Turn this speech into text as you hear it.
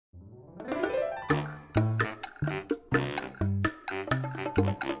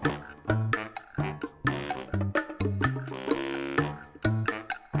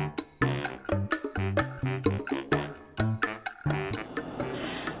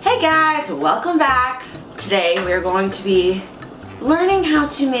guys, welcome back. Today we're going to be learning how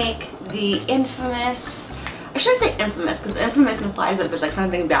to make the infamous, I shouldn't say infamous because infamous implies that there's like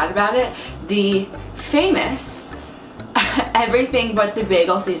something bad about it, the famous everything but the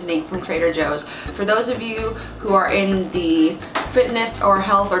bagel seasoning from Trader Joe's. For those of you who are in the fitness or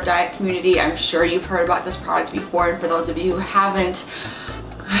health or diet community, I'm sure you've heard about this product before, and for those of you who haven't,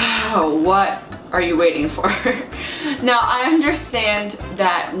 what are you waiting for? Now, I understand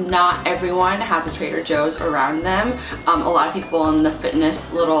that not everyone has a Trader Joe's around them. A lot of people in the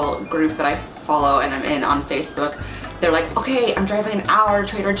fitness little group that I follow and I'm in on Facebook, they're like, okay, I'm driving an hour to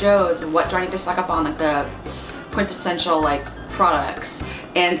Trader Joe's. What do I need to stock up on? Like the quintessential like products.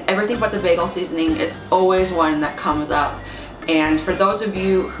 And everything but the bagel seasoning is always one that comes up. And for those of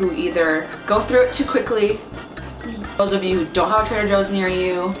you who either go through it too quickly, that's me. Those of you who don't have a Trader Joe's near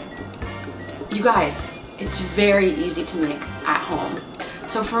you, you guys, it's very easy to make at home.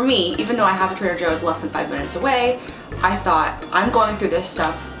 So for me, even though I have a Trader Joe's less than 5 minutes away, I thought I'm going through this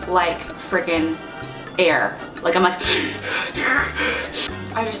stuff like freaking air. Like I'm like,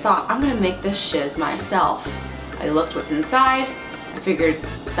 I just thought I'm gonna make this shiz myself. I looked what's inside, I figured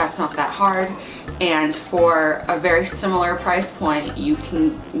that's not that hard, and for a very similar price point, you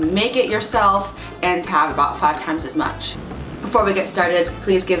can make it yourself and have about 5 times as much. Before we get started,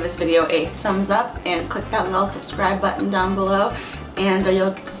 please give this video a thumbs up and click that little subscribe button down below, and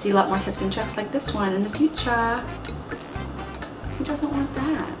you'll get to see a lot more tips and tricks like this one in the future. Who doesn't want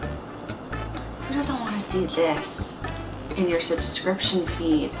that? Who doesn't want to see this in your subscription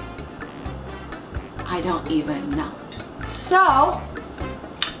feed? I don't even know. So,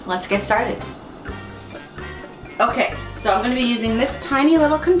 let's get started. Okay, so I'm going to be using this tiny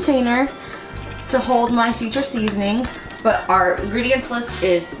little container to hold my future seasoning. But our ingredients list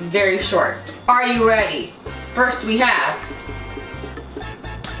is very short. Are you ready? First we have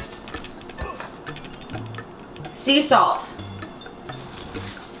sea salt,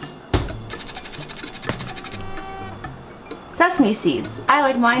 sesame seeds. I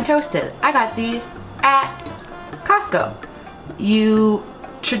like mine toasted. I got these at Costco. You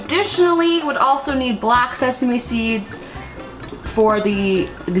traditionally would also need black sesame seeds for the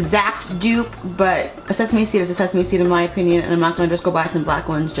exact dupe, but a sesame seed is a sesame seed in my opinion, and I'm not gonna just go buy some black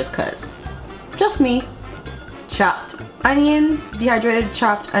ones just cause. Just me. Chopped onions, dehydrated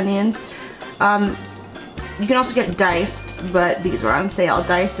chopped onions. You can also get diced, but these were on sale.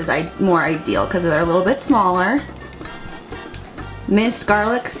 Diced is more ideal because they're a little bit smaller. Minced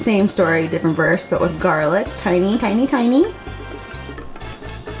garlic, same story, different verse, but with garlic. Tiny, tiny, tiny.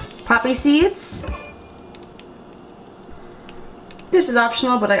 Poppy seeds. This is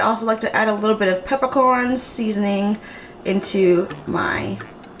optional, but I also like to add a little bit of peppercorns seasoning into my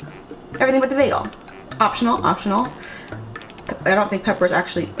everything but the bagel. Optional, optional. I don't think pepper is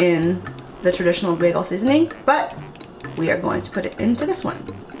actually in the traditional bagel seasoning, but we are going to put it into this one.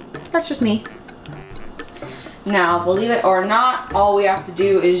 That's just me. Now, believe it or not, all we have to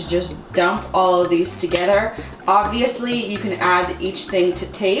do is just dump all of these together. Obviously, you can add each thing to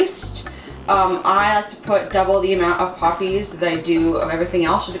taste. I like to put double the amount of poppies that I do of everything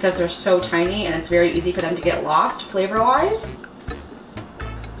else just because they're so tiny and it's very easy for them to get lost flavor-wise.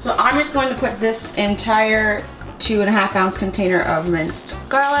 So I'm just going to put this entire 2.5 ounce container of minced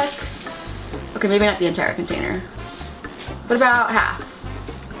garlic. Okay, maybe not the entire container, but about half.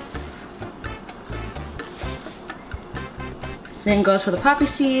 Same goes for the poppy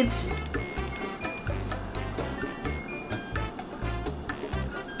seeds.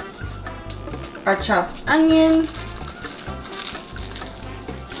 Our chopped onion.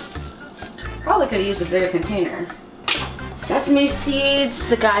 Probably could have used a bigger container. Sesame seeds,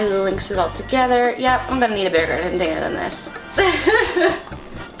 the guy who links it all together. Yep, I'm gonna need a bigger container than this.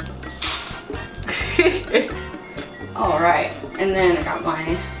 Alright, and then I got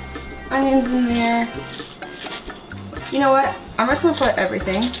my onions in there. You know what? I'm just gonna put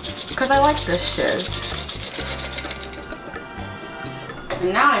everything because I like this shiz.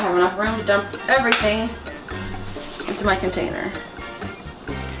 And now I have enough room to dump everything into my container.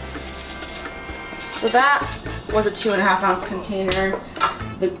 So that was a 2.5 ounce container.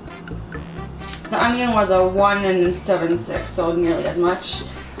 The onion was a 1 7/6, so nearly as much.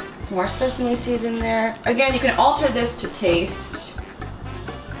 Some more sesame seeds in there. Again, you can alter this to taste.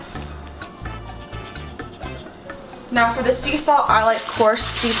 Now for the sea salt, I like coarse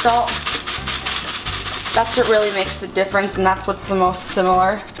sea salt. That's what really makes the difference, and that's what's the most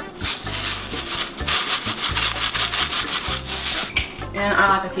similar. And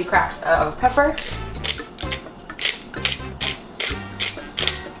I like a few cracks of pepper.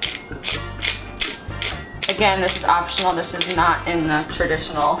 Again, this is optional. This is not in the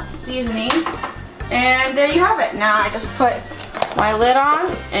traditional seasoning. And there you have it. Now I just put my lid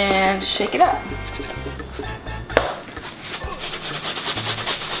on and shake it up.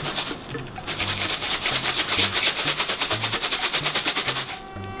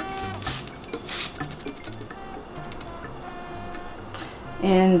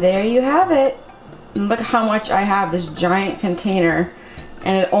 And there you have it. And look how much I have, this giant container,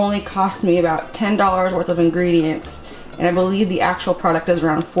 and it only cost me about $10 worth of ingredients, and I believe the actual product is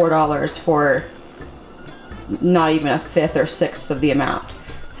around $4 for not even a fifth or sixth of the amount.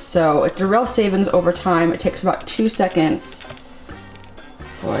 So it's a real savings over time. It takes about 2 seconds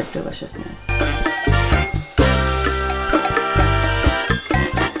for deliciousness.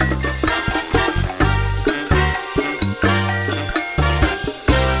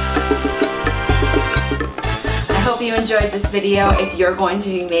 I hope you enjoyed this video. If you're going to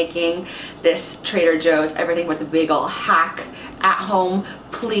be making this Trader Joe's Everything But the Bagel hack at home,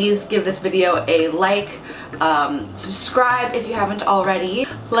 please give this video a like, subscribe if you haven't already.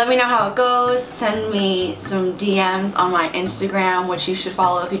 Let me know how it goes. Send me some DMs on my Instagram, which you should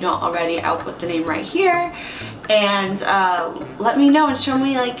follow if you don't already. I'll put the name right here. And let me know and show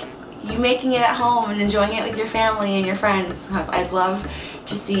me like you making it at home and enjoying it with your family and your friends, because I'd love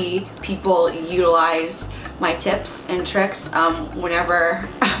to see people utilize my tips and tricks. Whenever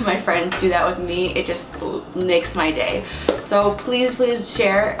my friends do that with me, it just makes my day. So please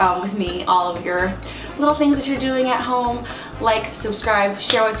share with me all of your little things that you're doing at home. Like, subscribe,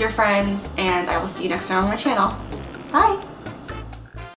 share with your friends, and I will see you next time on my channel. Bye!